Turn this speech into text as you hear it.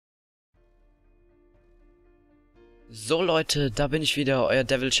So Leute, da bin ich wieder, euer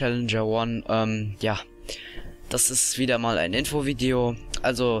Devil Challenger One. Ja, das ist wieder mal ein Infovideo.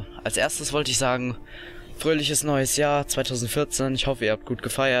 Also, als erstes wollte ich sagen, fröhliches neues Jahr 2014. Ich hoffe, ihr habt gut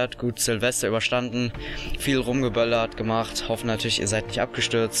gefeiert, gut Silvester überstanden, viel rumgeböllert gemacht. Hoffe natürlich, ihr seid nicht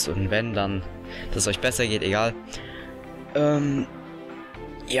abgestürzt und wenn, dann, dass es euch besser geht, egal.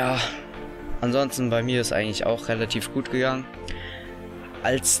 Ja, ansonsten bei mir ist eigentlich auch relativ gut gegangen.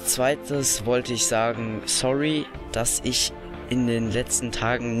 Als zweites wollte ich sagen, sorry, dass ich in den letzten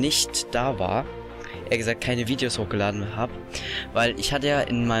Tagen nicht da war. Eher gesagt, keine Videos hochgeladen habe, weil ich hatte ja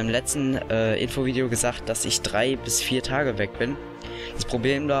in meinem letzten Infovideo gesagt, dass ich 3 bis 4 Tage weg bin. Das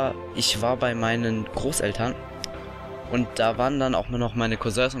Problem da, ich war bei meinen Großeltern und da waren dann auch noch meine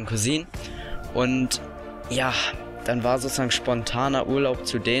Cousins und Cousinen und ja, dann war sozusagen spontaner Urlaub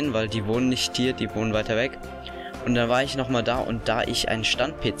zu denen, weil die wohnen nicht hier, die wohnen weiter weg. Und dann war ich nochmal da und da ich einen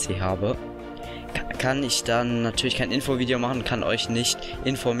Stand-PC habe, kann ich dann natürlich kein Infovideo machen, kann euch nicht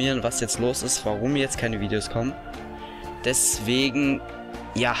informieren, was jetzt los ist, warum jetzt keine Videos kommen. Deswegen,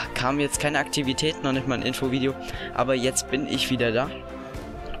 ja, kamen jetzt keine Aktivitäten, noch nicht mal ein Infovideo, aber jetzt bin ich wieder da.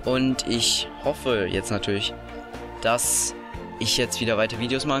 Und ich hoffe jetzt natürlich, dass ich jetzt wieder weiter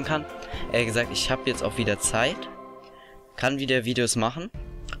Videos machen kann. Ehrlich gesagt, ich habe jetzt auch wieder Zeit, kann wieder Videos machen.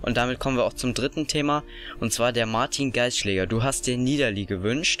 Und damit kommen wir auch zum dritten Thema, und zwar der Martin Geistschläger. Du hast dir Niederli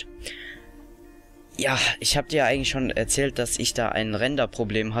gewünscht. Ja, ich habe dir eigentlich schon erzählt, dass ich da ein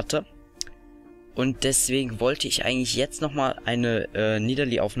Renderproblem hatte. Und deswegen wollte ich eigentlich jetzt nochmal eine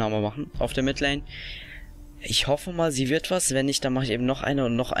Niederli-Aufnahme machen auf der Midlane. Ich hoffe mal, sie wird was. Wenn nicht, dann mache ich eben noch eine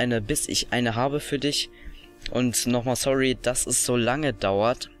und noch eine, bis ich eine habe für dich. Und nochmal sorry, dass es so lange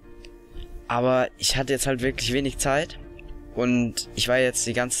dauert. Aber ich hatte jetzt halt wirklich wenig Zeit. Und ich war jetzt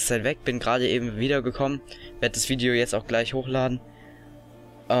die ganze Zeit weg, bin gerade eben wiedergekommen, werde das Video jetzt auch gleich hochladen.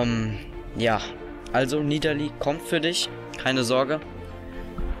 Ja, also Niederli kommt für dich, keine Sorge.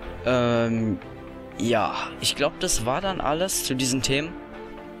 Ja, ich glaube, das war dann alles zu diesen Themen.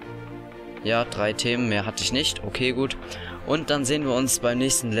 Ja, 3 Themen, mehr hatte ich nicht, okay, gut. Und dann sehen wir uns beim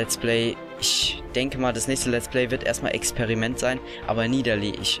nächsten Let's Play. Ich denke mal, das nächste Let's Play wird erstmal Experiment sein, aber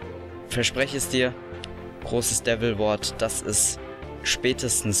Niederli, ich verspreche es dir. Großes Devil-Wort, dass es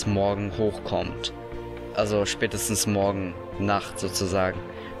spätestens morgen hochkommt. Also spätestens morgen Nacht sozusagen.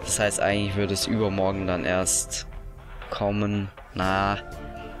 Das heißt, eigentlich würde es übermorgen dann erst kommen. Na,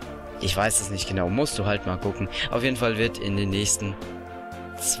 ich weiß es nicht genau. Musst du halt mal gucken. Auf jeden Fall wird in den nächsten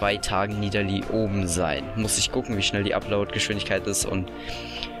 2 Tagen Niederli oben sein. Muss ich gucken, wie schnell die Upload-Geschwindigkeit ist und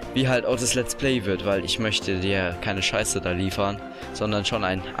wie halt auch das Let's Play wird, weil ich möchte dir keine Scheiße da liefern, sondern schon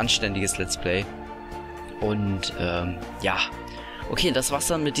ein anständiges Let's Play. Und ja, okay, das war's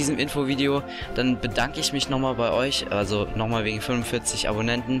dann mit diesem Infovideo. Dann bedanke ich mich nochmal bei euch, also nochmal wegen 45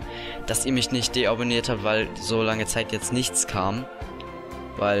 Abonnenten, dass ihr mich nicht deabonniert habt, weil so lange Zeit jetzt nichts kam.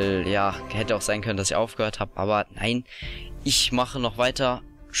 Weil, ja, hätte auch sein können, dass ich aufgehört habe, aber nein, ich mache noch weiter.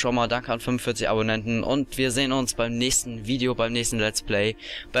 Schon mal danke an 45 Abonnenten und wir sehen uns beim nächsten Video, beim nächsten Let's Play,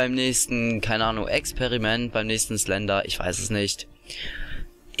 beim nächsten, keine Ahnung, Experiment, beim nächsten Slender, ich weiß es nicht.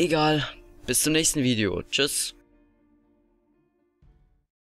 Egal. Bis zum nächsten Video. Tschüss.